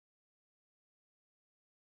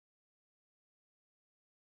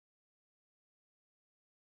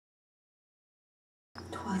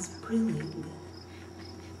'twas brillig,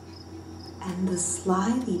 and the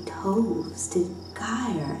slithy toves did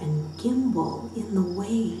gyre and gimble in the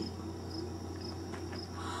wave.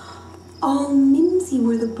 All mimsy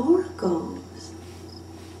were the boragos,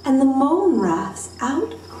 and the moan rafts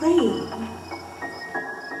outgrave.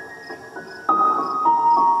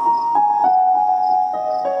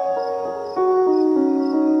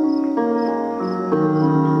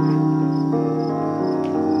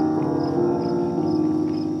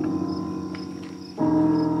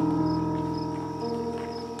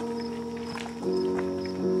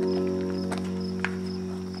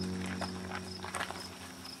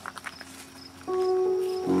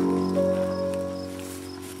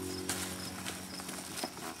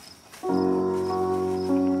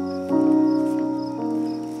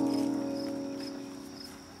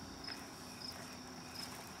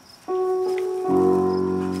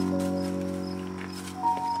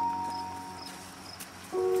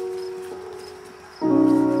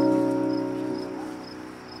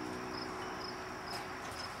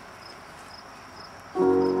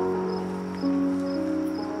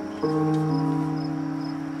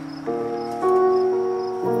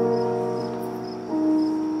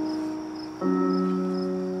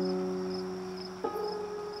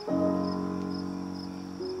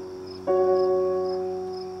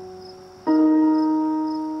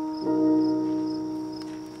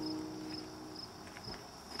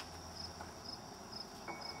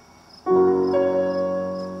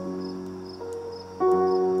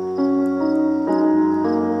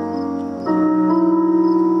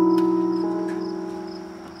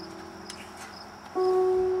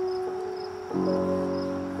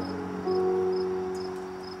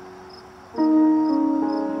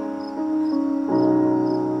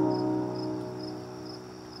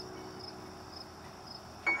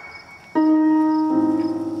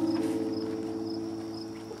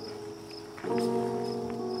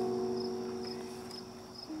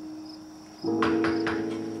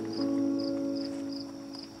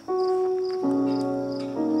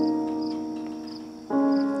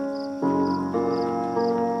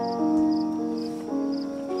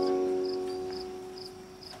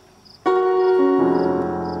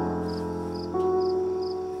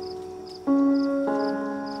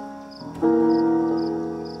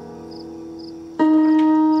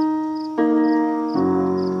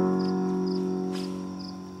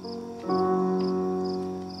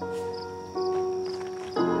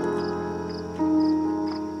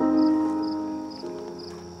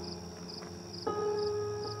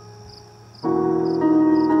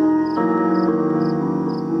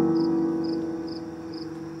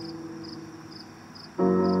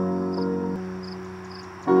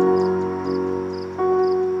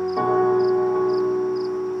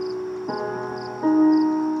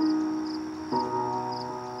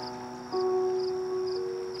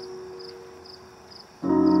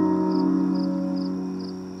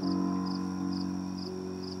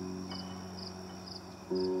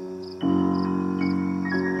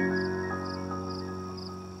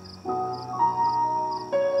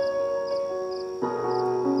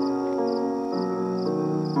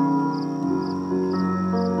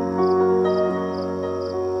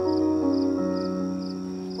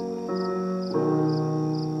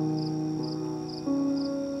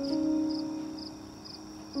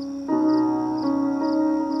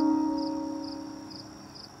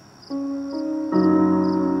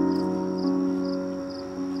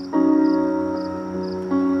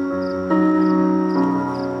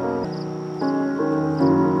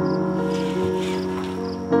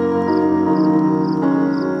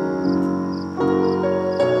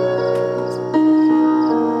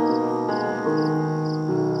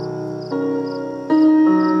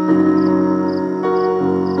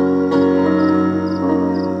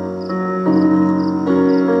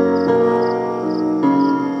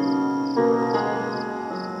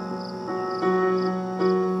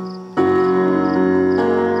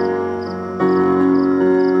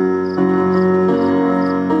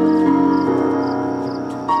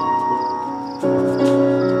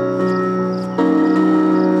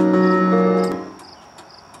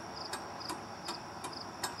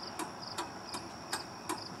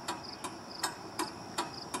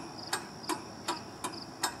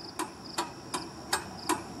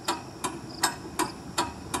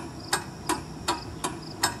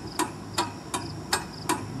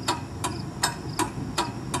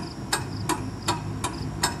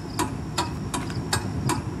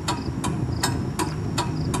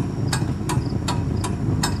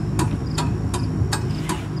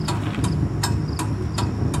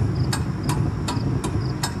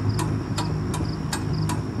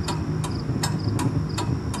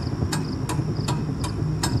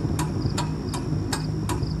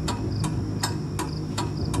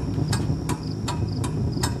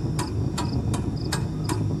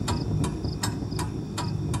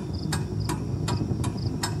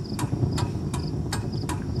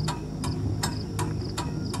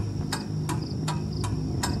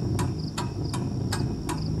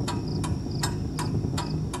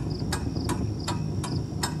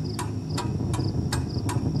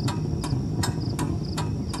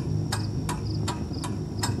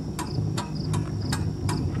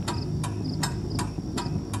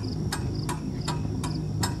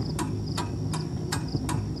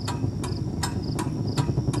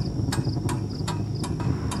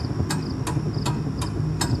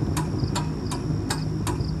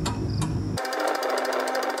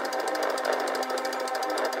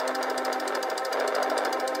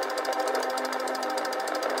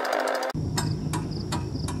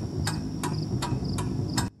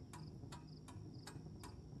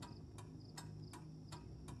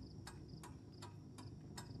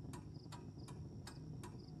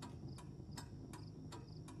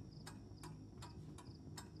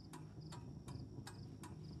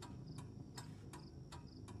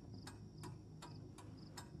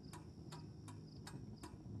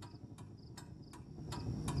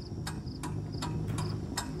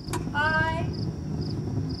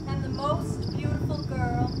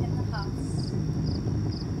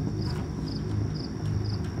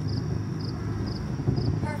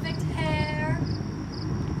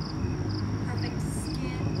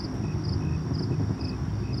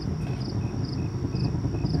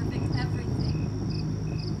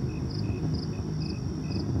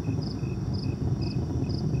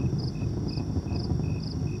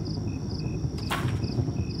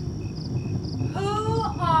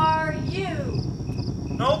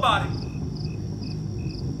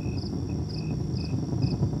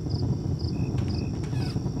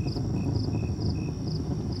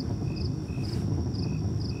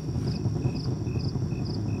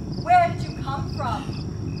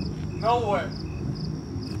 Nowhere.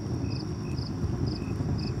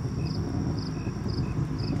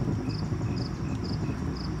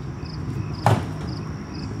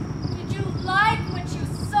 Did you like what you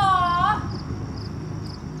saw?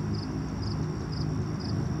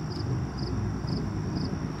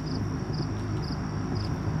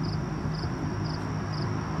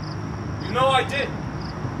 You know I did.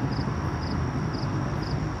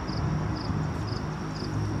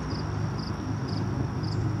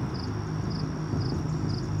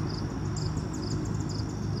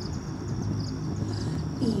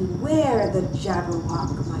 Beware the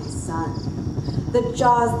Jabberwock, my son. The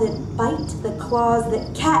jaws that bite, the claws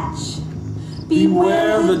that catch.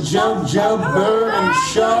 Beware the jubber and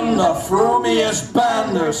shun the frumiest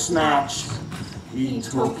bandersnatch. He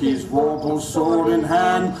took his vorpal sword in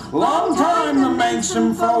hand, long time the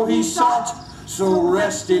manxome foe he sought. So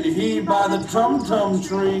rested he by the tum-tum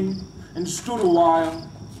tree, and stood a while,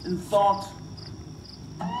 and thought.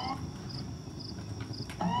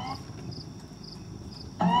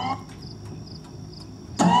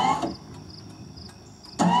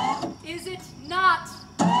 Is it not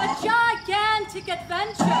a gigantic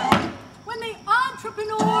adventure when the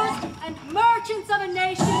entrepreneurs and merchants of a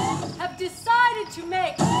nation have decided to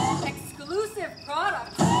make exclusive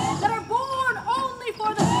products that are born only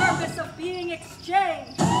for the purpose of being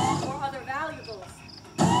exchanged for other valuables?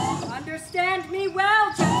 Understand me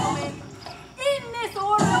well, gentlemen. In this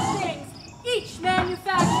order of things, each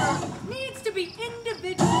manufacturer needs to be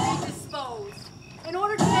individually disposed in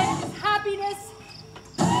order to make his happiness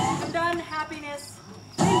and unhappiness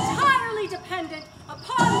entirely dependent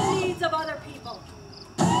upon the needs of other people.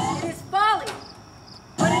 It is folly,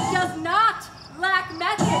 but it does not lack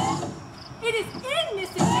method. It is in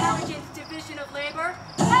this intelligent division of labor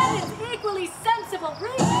and its equally sensible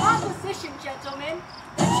recomposition, gentlemen,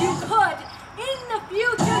 that you could, in the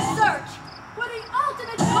future, search for the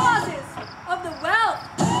ultimate causes of the wealth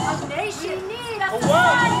of nations. We need a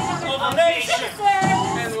society of citizens,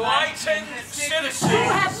 Enlightened citizens, who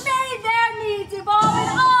have made their needs evolve in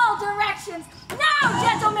all directions. Now,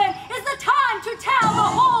 gentlemen, is the time to tell the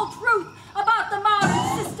whole truth about the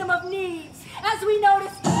modern system of needs, as we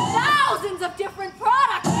notice thousands of different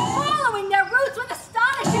products following their routes with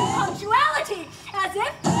astonishing punctuality, as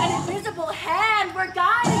if an invisible hand were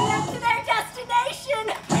guiding them to their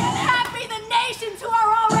destination. Happy the nations who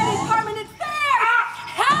are already permanent fair!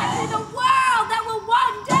 Happy the world that will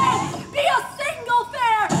one day be a single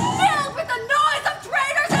fair, filled with the noise of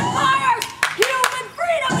traders and buyers! Human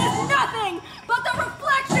freedom is nothing but the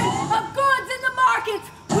reflection of goods in the markets,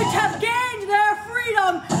 which have gained their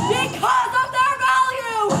freedom because of their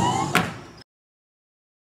value!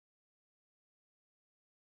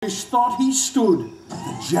 thought he stood,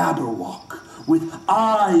 the Jabberwock, with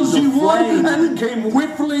eyes of flame, and came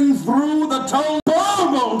whiffling through the toll,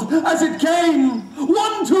 burbled as it came.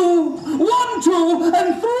 1, 2, 1, 2,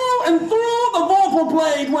 and through the vorpal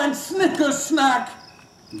blade went snicker-snack.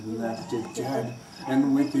 He left it dead,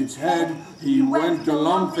 and with its head he went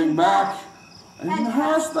galumphing back. And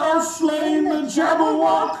hast thou slain the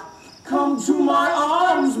Jabberwock? Come to my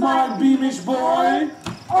arms, my beamish boy.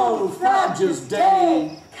 Oh, frabjous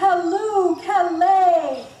day! Callooh,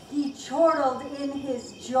 Calais, he chortled in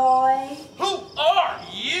his joy. Who are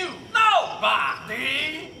you?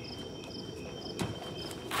 Nobody!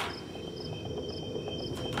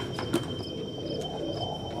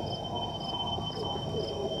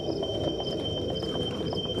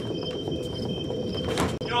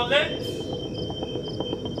 Your lips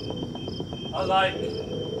are like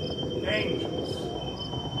angels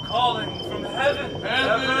calling from heaven.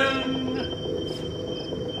 Heaven!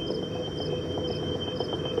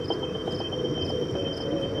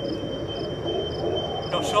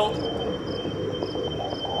 Your shoulder,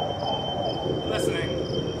 listening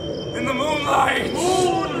in the moonlight.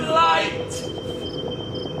 Moonlight!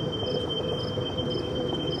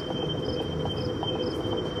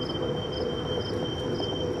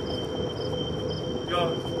 Your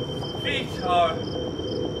feet are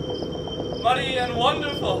muddy and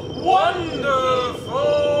wonderful. Wonderful!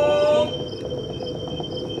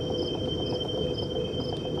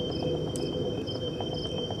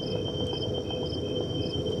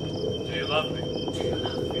 Do you love me? Do you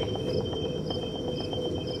love me?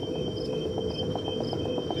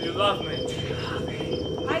 Do you love me? Do you love me?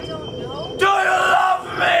 I don't know. Do you love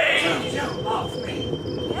me? Do you love me?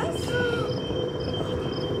 Yes? Do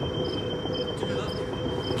you love me?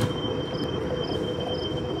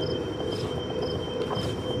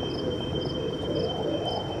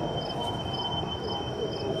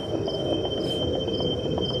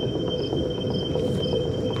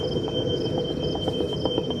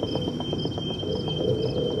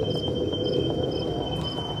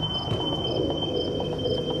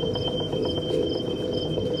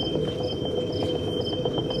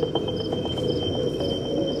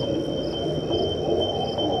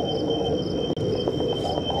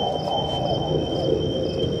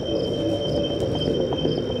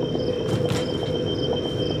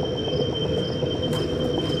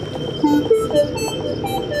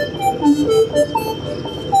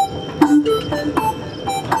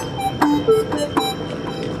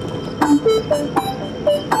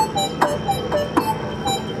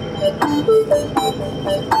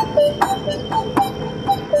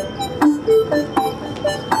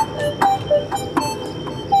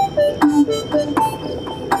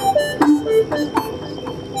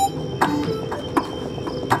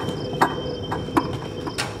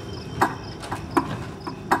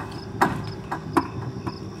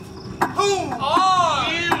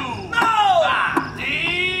 are you?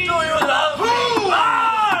 Nobody. Do you love me? Who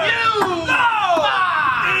are you?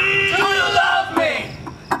 Nobody. Do you love me?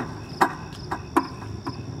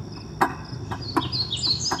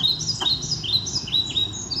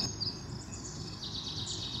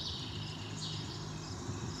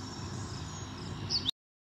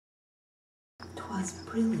 'Twas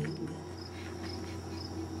brillig,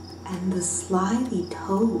 and the slithy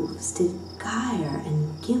toves did gyre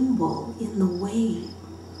and gimble in the wave.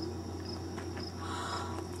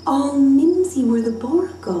 All mimsy were the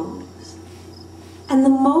borogoves, and the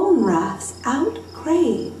moan rafts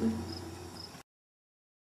outcrave.